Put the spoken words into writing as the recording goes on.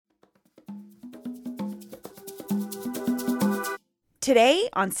Today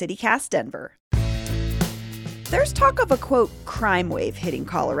on CityCast Denver. There's talk of a, quote, crime wave hitting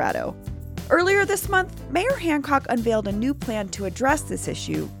Colorado. Earlier this month, Mayor Hancock unveiled a new plan to address this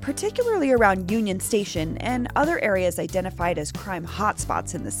issue, particularly around Union Station and other areas identified as crime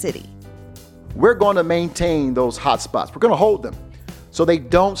hotspots in the city. We're going to maintain those hotspots. We're going to hold them so they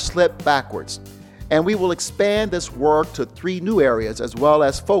don't slip backwards. And we will expand this work to 3 new areas as well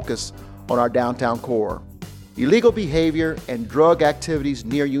as focus on our downtown core. Illegal behavior and drug activities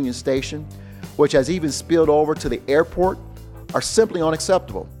near Union Station, which has even spilled over to the airport, are simply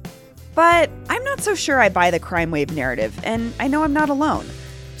unacceptable. But I'm not so sure I buy the crime wave narrative, and I know I'm not alone.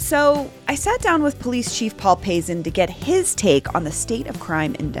 So I sat down with Police Chief Paul Pazen to get his take on the state of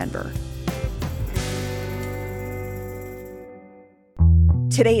crime in Denver.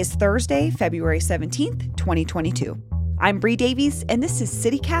 Today is Thursday, February 17th, 2022. I'm Bree Davies, and this is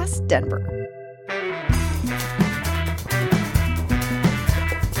CityCast Denver.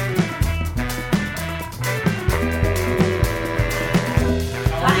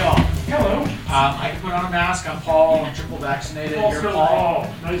 I can put on a mask. I'm Paul. I'm triple vaccinated. You're Paul.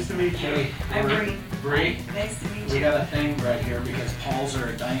 Nice to meet you. Hey, I'm Bree. Bree. Nice to meet you. We got a thing right here because Pauls are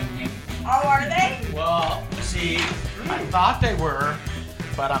a dying name. Oh, are they? Well, see, I thought they were,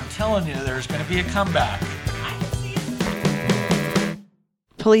 but I'm telling you, there's going to be a comeback. I can see it.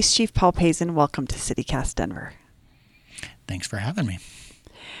 Police Chief Paul Pazen, welcome to CityCast Denver. Thanks for having me.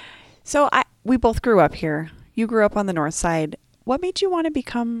 So we both grew up here. You grew up on the north side. What made you want to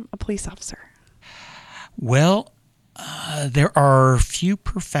become a police officer? Well, there are few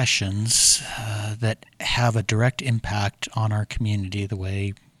professions that have a direct impact on our community the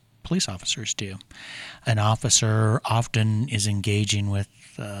way police officers do. An officer often is engaging with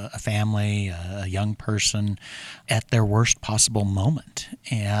a family, a young person at their worst possible moment.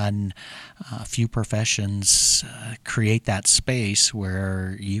 And few professions create that space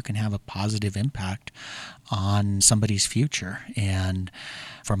where you can have a positive impact on somebody's future. And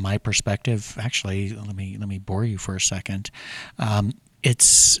from my perspective, actually, let me bore you for a second.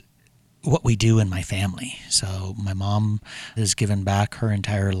 It's what we do in my family. So my mom has given back her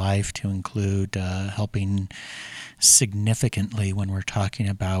entire life to include helping significantly when we're talking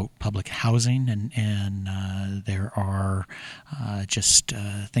about public housing, and there are just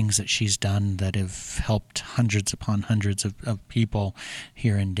things that she's done that have helped hundreds upon hundreds of people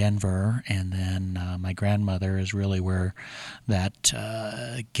here in Denver. And then my grandmother is really where that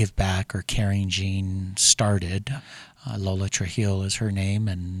give back or caring gene started. Lola Trujillo is her name,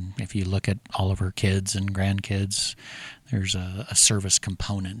 and if you look at all of her kids and grandkids, there's a service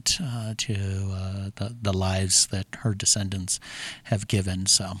component to the lives that her descendants have given.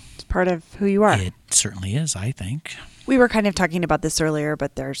 So It's part of who you are. It certainly is, I think. We were kind of talking about this earlier,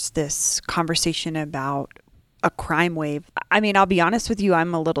 but there's this conversation about a crime wave. I mean, I'll be honest with you,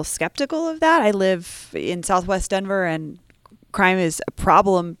 I'm a little skeptical of that. I live in Southwest Denver, and crime is a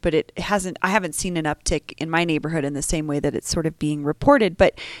problem, but I haven't seen an uptick in my neighborhood in the same way that it's sort of being reported.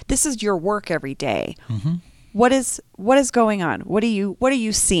 But this is your work every day. Mm-hmm. What is going on? What are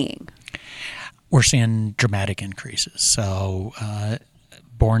you seeing? We're seeing dramatic increases. So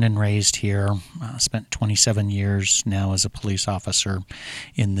born and raised here, spent 27 years now as a police officer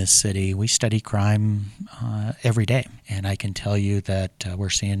in this city. We study crime every day, and I can tell you that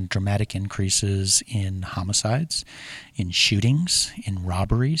we're seeing dramatic increases in homicides, in shootings, in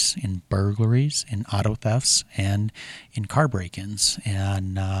robberies, in burglaries, in auto thefts, and in car break-ins.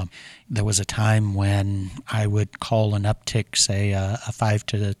 And there was a time when I would call an uptick, say, a 5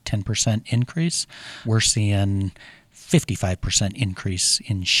 to 10% increase. We're seeing 55% increase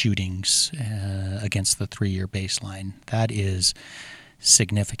in shootings against the 3-year baseline. That is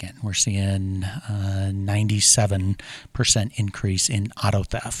significant. We're seeing 97% increase in auto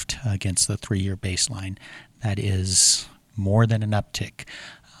theft against the 3-year baseline. That is more than an uptick,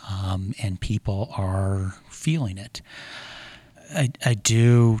 and people are feeling it. I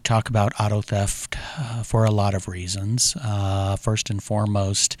do talk about auto theft for a lot of reasons. First and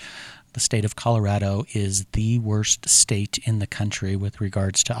foremost, the state of Colorado is the worst state in the country with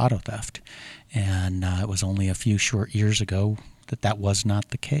regards to auto theft. And it was only a few short years ago that was not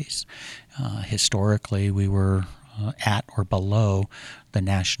the case. Historically, we were at or below the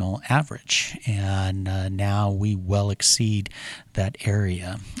national average, and now we well exceed that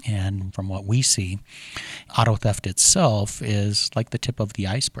area. And from what we see, auto theft itself is like the tip of the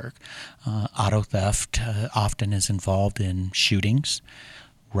iceberg. Auto theft often is involved in shootings,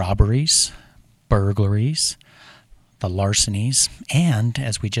 robberies, burglaries, the larcenies, and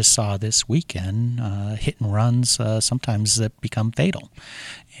as we just saw this weekend, hit and runs sometimes that become fatal.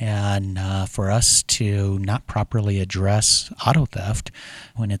 And for us to not properly address auto theft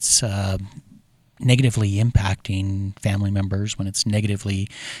when it's negatively impacting family members, when it's negatively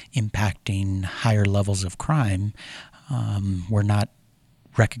impacting higher levels of crime, we're not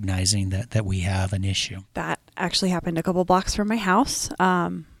recognizing that we have an issue. That actually happened a couple blocks from my house.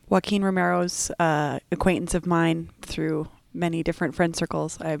 Joaquin Romero's acquaintance of mine through many different friend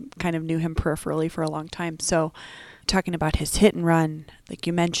circles. I kind of knew him peripherally for a long time. So talking about his hit and run, like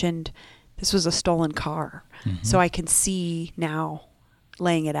you mentioned, this was a stolen car. Mm-hmm. So I can see now,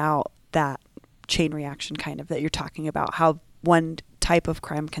 laying it out, that chain reaction kind of that you're talking about, how one type of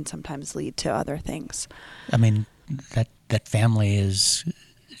crime can sometimes lead to other things. I mean, that family is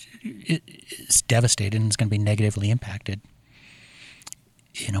devastated and is going to be negatively impacted.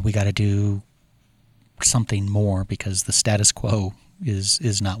 You know, we got to do something more because the status quo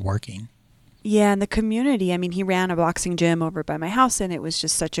is not working. Yeah, and the community, I mean, he ran a boxing gym over by my house, and it was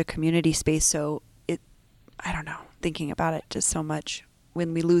just such a community space. So I don't know, thinking about it just so much.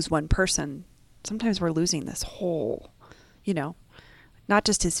 When we lose one person, sometimes we're losing this whole, not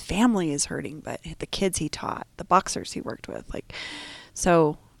just his family is hurting, but the kids he taught, the boxers he worked with.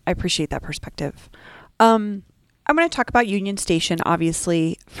 So I appreciate that perspective. I'm going to talk about Union Station,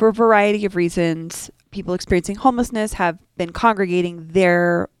 obviously, for a variety of reasons. People experiencing homelessness have been congregating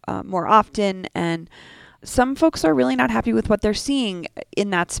there more often, and some folks are really not happy with what they're seeing in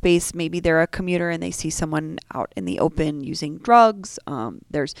that space. Maybe they're a commuter and they see someone out in the open using drugs.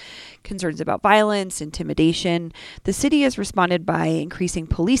 There's concerns about violence, intimidation. The city has responded by increasing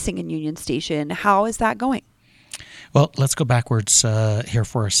policing in Union Station. How is that going? Well, let's go backwards here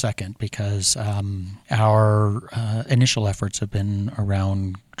for a second, because our initial efforts have been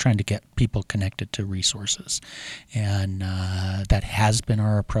around trying to get people connected to resources. And that has been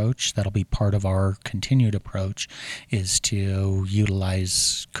our approach. That'll be part of our continued approach, is to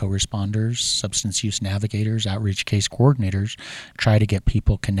utilize co-responders, substance use navigators, outreach case coordinators, try to get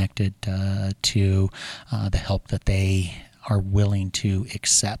people connected to the help that they are willing to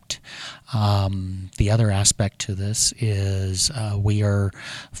accept. The other aspect to this is we are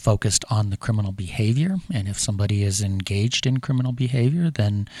focused on the criminal behavior, and if somebody is engaged in criminal behavior,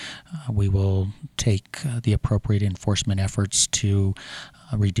 then we will take the appropriate enforcement efforts to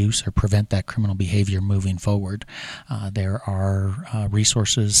reduce or prevent that criminal behavior moving forward. There are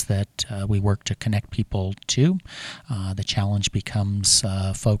resources that we work to connect people to. The challenge becomes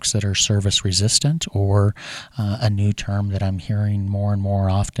folks that are service resistant, or a new term that I'm hearing more and more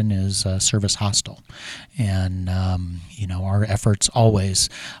often is service hostile. And, our efforts always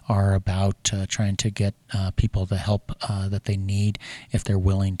are about trying to get people the help that they need if they're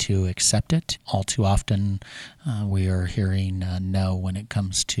willing to accept it. All too often, we are hearing no when it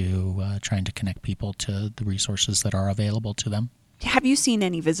comes to trying to connect people to the resources that are available to them. Have you seen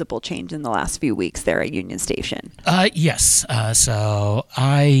any visible change in the last few weeks there at Union Station? Yes. So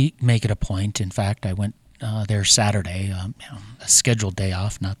I make it a point. In fact, I went there Saturday, a scheduled day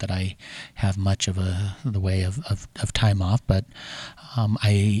off. Not that I have much of the way of time off, but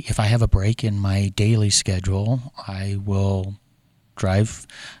if I have a break in my daily schedule, I will drive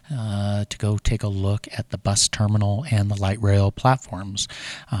to go take a look at the bus terminal and the light rail platforms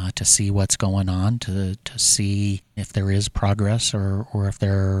to see what's going on, to see if there is progress or if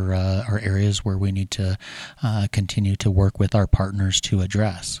there are areas where we need to continue to work with our partners to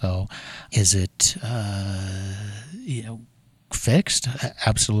address. So is it fixed?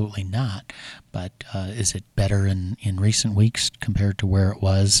 Absolutely not. But is it better in recent weeks compared to where it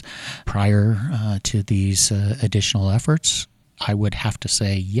was prior to these additional efforts? I would have to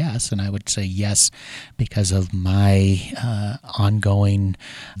say yes, and I would say yes because of my ongoing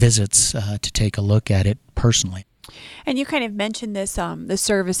visits to take a look at it personally. And you kind of mentioned this, the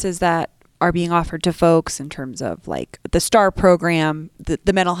services that are being offered to folks in terms of like the STAR program,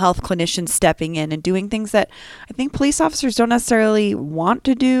 the mental health clinicians stepping in and doing things that I think police officers don't necessarily want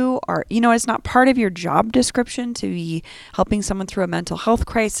to do, or, it's not part of your job description to be helping someone through a mental health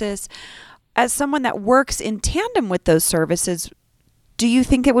crisis. As someone that works in tandem with those services, do you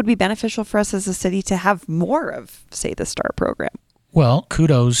think it would be beneficial for us as a city to have more of, say, the STAR program? Well,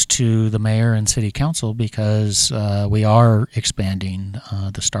 kudos to the mayor and city council because we are expanding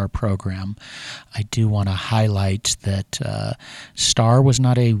the STAR program. I do want to highlight that STAR was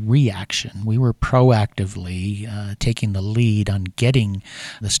not a reaction. We were proactively taking the lead on getting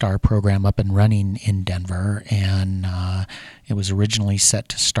the STAR program up and running in Denver, and it was originally set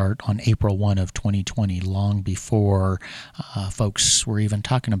to start on April 1 of 2020, long before folks were even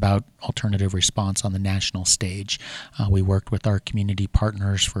talking about alternative response on the national stage. We worked with our community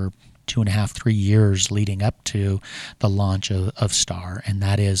partners for 2.5, 3 years leading up to the launch of STAR, and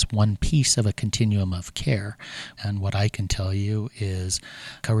that is one piece of a continuum of care. And what I can tell you is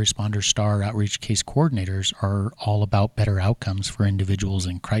co-responder STAR outreach case coordinators are all about better outcomes for individuals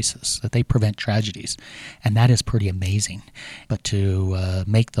in crisis, that they prevent tragedies, and that is pretty amazing. But to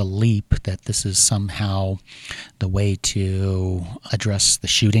make the leap that this is somehow the way to address the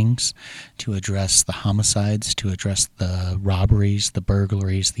shootings, to address the homicides, to address the robberies, the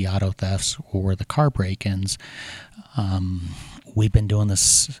burglaries, the auto thefts, or the car break-ins. We've been doing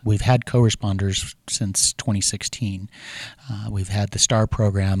this. We've had co-responders since 2016. We've had the STAR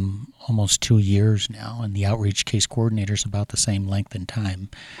program almost 2 years now, and the outreach case coordinators about the same length in time.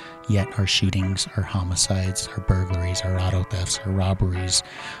 Yet our shootings, our homicides, our burglaries, our auto thefts, our robberies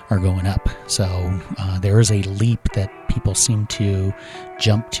are going up. So there is a leap that people seem to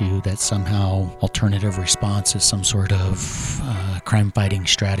jump to, that somehow alternative response is some sort of crime-fighting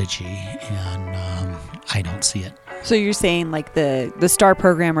strategy, and I don't see it. So you're saying like the STAR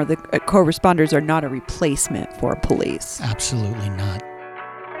program or the co-responders are not a replacement for police? Absolutely not.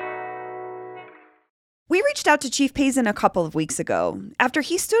 We reached out to Chief Pazen a couple of weeks ago after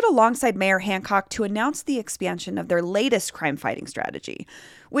he stood alongside Mayor Hancock to announce the expansion of their latest crime-fighting strategy,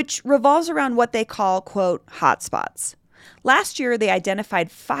 which revolves around what they call, quote, hotspots. Last year, they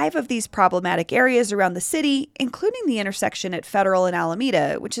identified 5 of these problematic areas around the city, including the intersection at Federal and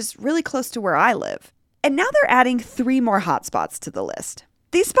Alameda, which is really close to where I live. And now they're adding 3 more hotspots to the list.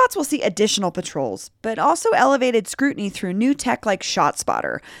 These spots will see additional patrols, but also elevated scrutiny through new tech like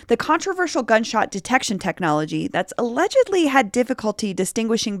ShotSpotter, the controversial gunshot detection technology that's allegedly had difficulty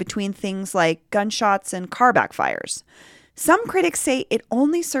distinguishing between things like gunshots and car backfires. Some critics say it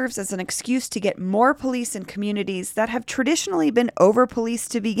only serves as an excuse to get more police in communities that have traditionally been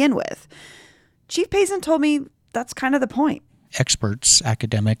over-policed to begin with. Chief Pazen told me that's kind of the point. Experts,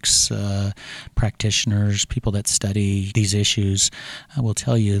 academics, practitioners, people that study these issues will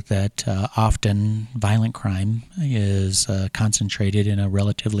tell you that often violent crime is concentrated in a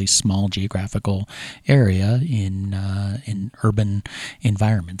relatively small geographical area in urban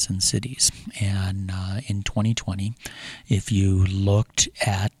environments and cities. And in 2020, if you looked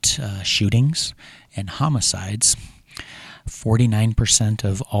at shootings and homicides, 49%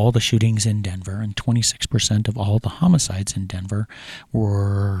 of all the shootings in Denver and 26% of all the homicides in Denver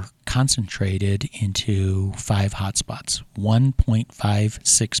were concentrated into 5 hotspots,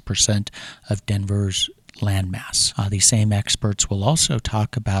 1.56% of Denver's landmass. These same experts will also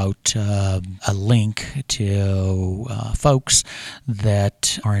talk about a link to folks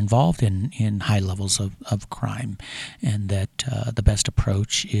that are involved in high levels of crime, and that the best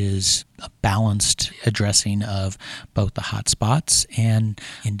approach is a balanced addressing of both the hot spots and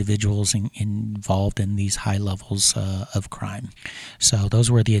individuals involved in these high levels of crime. So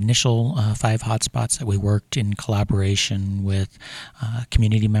those were the initial 5 hotspots that we worked in collaboration with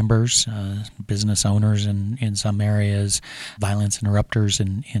community members, business owners in some areas, violence interrupters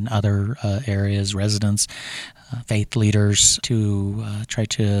in other areas, residents, faith leaders, to try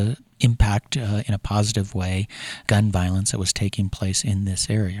to impact in a positive way gun violence that was taking place in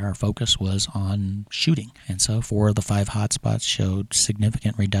this area. Our focus was on shooting. And so 4 of the 5 hotspots showed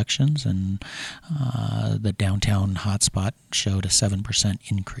significant reductions, and the downtown hotspot showed a 7%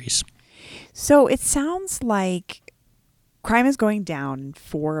 increase. So it sounds like crime is going down in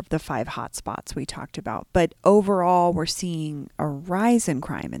 4 of the 5 hotspots we talked about, but overall we're seeing a rise in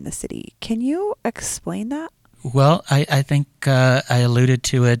crime in the city. Can you explain that? Well, I think I alluded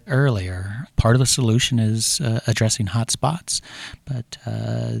to it earlier. Part of the solution is addressing hot spots, but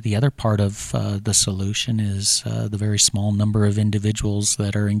the other part of the solution is the very small number of individuals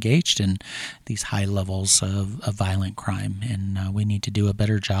that are engaged in these high levels of violent crime, and we need to do a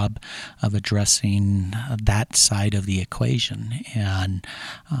better job of addressing that side of the equation. And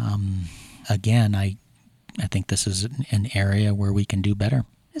again, I think this is an area where we can do better.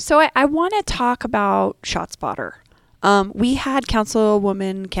 So I want to talk about ShotSpotter. We had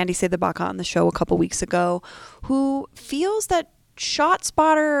Councilwoman Candy Seidebach on the show a couple weeks ago, who feels that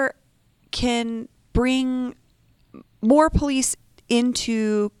ShotSpotter can bring more police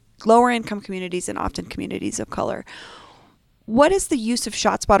into lower income communities and often communities of color. What is the use of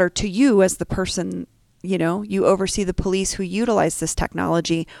ShotSpotter to you as the person, you oversee the police who utilize this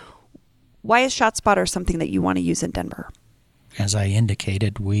technology? Why is ShotSpotter something that you want to use in Denver? As I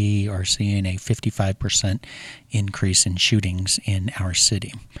indicated, we are seeing a 55% increase in shootings in our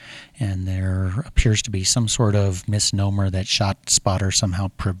city. And there appears to be some sort of misnomer that ShotSpotter somehow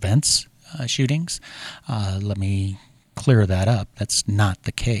prevents shootings. Let me clear that up. That's not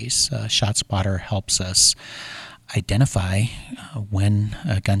the case. ShotSpotter helps us identify when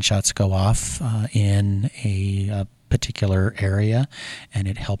gunshots go off in a particular area, and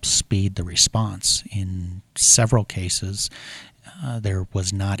it helps speed the response. In several cases, there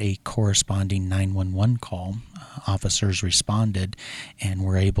was not a corresponding 911 call. Officers responded and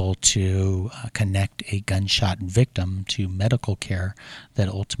were able to connect a gunshot victim to medical care that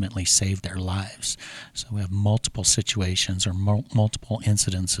ultimately saved their lives. So we have multiple situations or multiple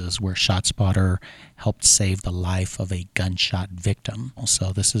incidences where ShotSpotter helped save the life of a gunshot victim.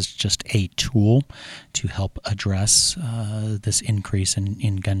 So this is just a tool to help address this increase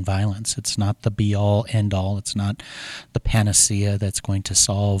in gun violence. It's not the be-all, end-all. It's not the panacea that's going to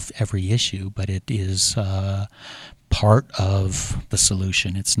solve every issue, but it is part of the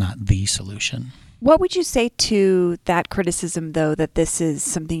solution. It's not the solution. What would you say to that criticism, though, that this is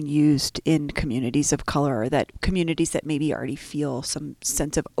something used in communities of color, or that communities that maybe already feel some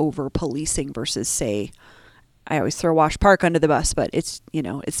sense of over-policing versus, say, I always throw Wash Park under the bus, but it's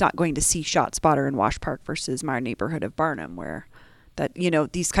not going to see ShotSpotter in Wash Park versus my neighborhood of Barnum, where that,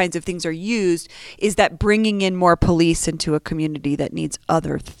 these kinds of things are used. Is that bringing in more police into a community that needs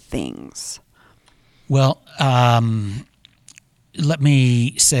other things? Well, let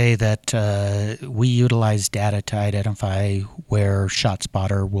me say that we utilize data to identify where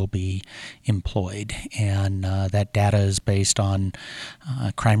ShotSpotter will be employed, and that data is based on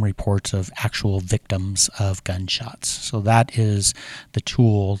crime reports of actual victims of gunshots. So that is the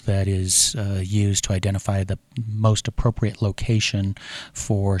tool that is used to identify the most appropriate location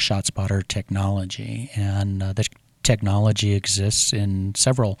for ShotSpotter technology, and the technology exists in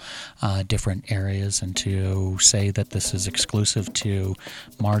several different areas, and to say that this is exclusive to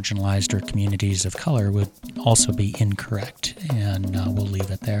marginalized or communities of color would also be incorrect, and we'll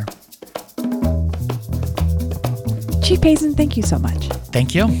leave it there. Chief Pazen, thank you so much.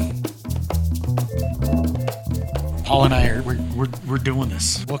 Thank you. Paul and I we're doing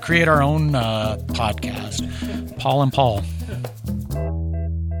this. We'll create our own podcast, Paul and Paul.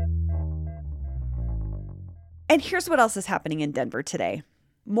 And here's what else is happening in Denver today.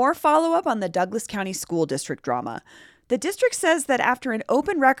 More follow-up on the Douglas County School District drama. The district says that after an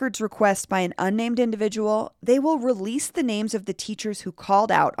open records request by an unnamed individual, they will release the names of the teachers who called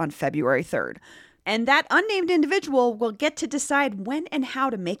out on February 3rd. And that unnamed individual will get to decide when and how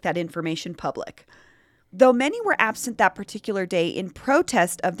to make that information public. Though many were absent that particular day in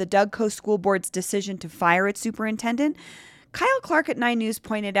protest of the Dougco School Board's decision to fire its superintendent, Kyle Clark at 9 News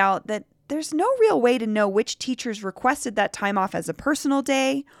pointed out that there's no real way to know which teachers requested that time off as a personal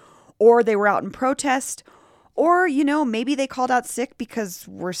day, or they were out in protest, or, maybe they called out sick because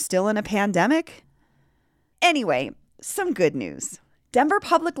we're still in a pandemic. Anyway, some good news. Denver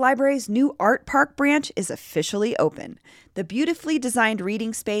Public Library's new Art Park branch is officially open. The beautifully designed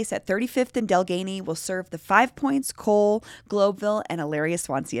reading space at 35th and Delgany will serve the Five Points, Cole, Globeville, and Elaria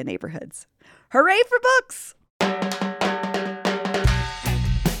Swansea neighborhoods. Hooray for books!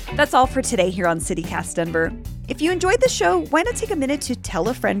 That's all for today here on CityCast Denver. If you enjoyed the show, why not take a minute to tell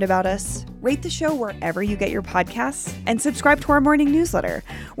a friend about us, rate the show wherever you get your podcasts, and subscribe to our morning newsletter,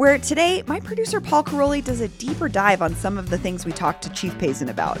 where today my producer Paul Caroli does a deeper dive on some of the things we talked to Chief Pazen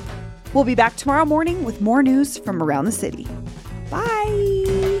about. We'll be back tomorrow morning with more news from around the city.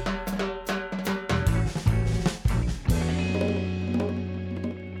 Bye!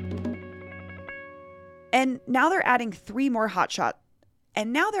 And now they're adding 3 more hotshots.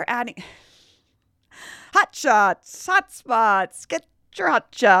 And now they're adding hot shots, hot spots, get your hot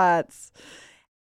shots.